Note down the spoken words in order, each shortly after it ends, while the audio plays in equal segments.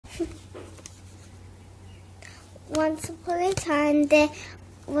Once upon a time, there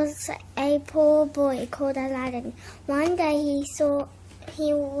was a poor boy called Aladdin. One day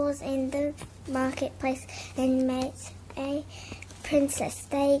he was in the marketplace and met a princess.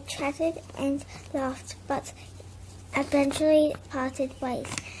 They chatted and laughed, but eventually parted ways.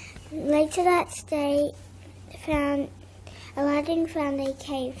 Later that day, Aladdin found a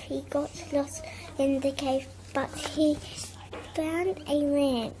cave. He got lost in the cave, but he found a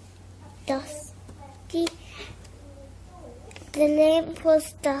lamp. Dusty. The lamp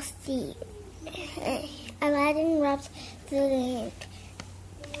was dusty. Aladdin rubbed the lamp,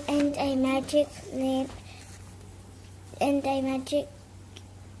 and the magic lamp.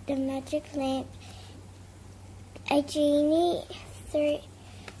 A genie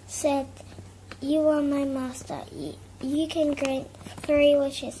said, "You are my master. You can grant 3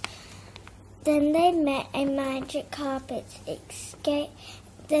 wishes." Then they met a magic carpet.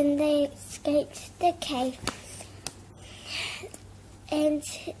 Then they escaped the cave. And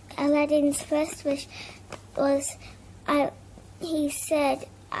Aladdin's first wish was, he said,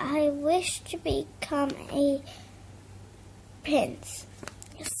 "I wish to become a prince."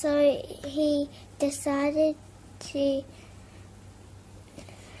 So he decided to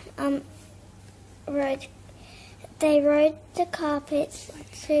They rode the carpets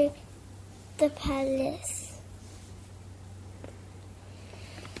to the palace.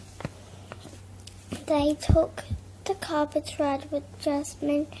 They took the carpet ride with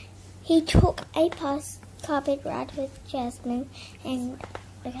Jasmine. He took a carpet ride with Jasmine and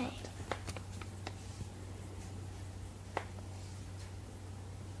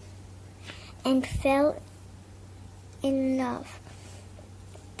fell in love.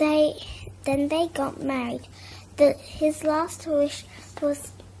 Then they got married. His last wish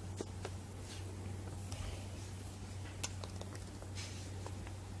was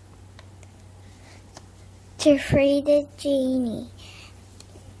to free the genie.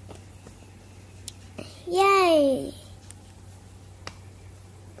 Yay!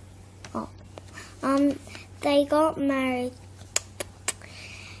 They got married.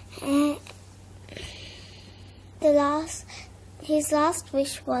 And his last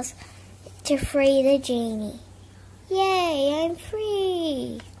wish was to free the genie. Yay, I'm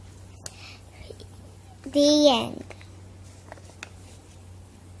free! The end.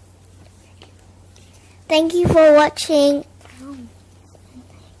 Thank you for watching.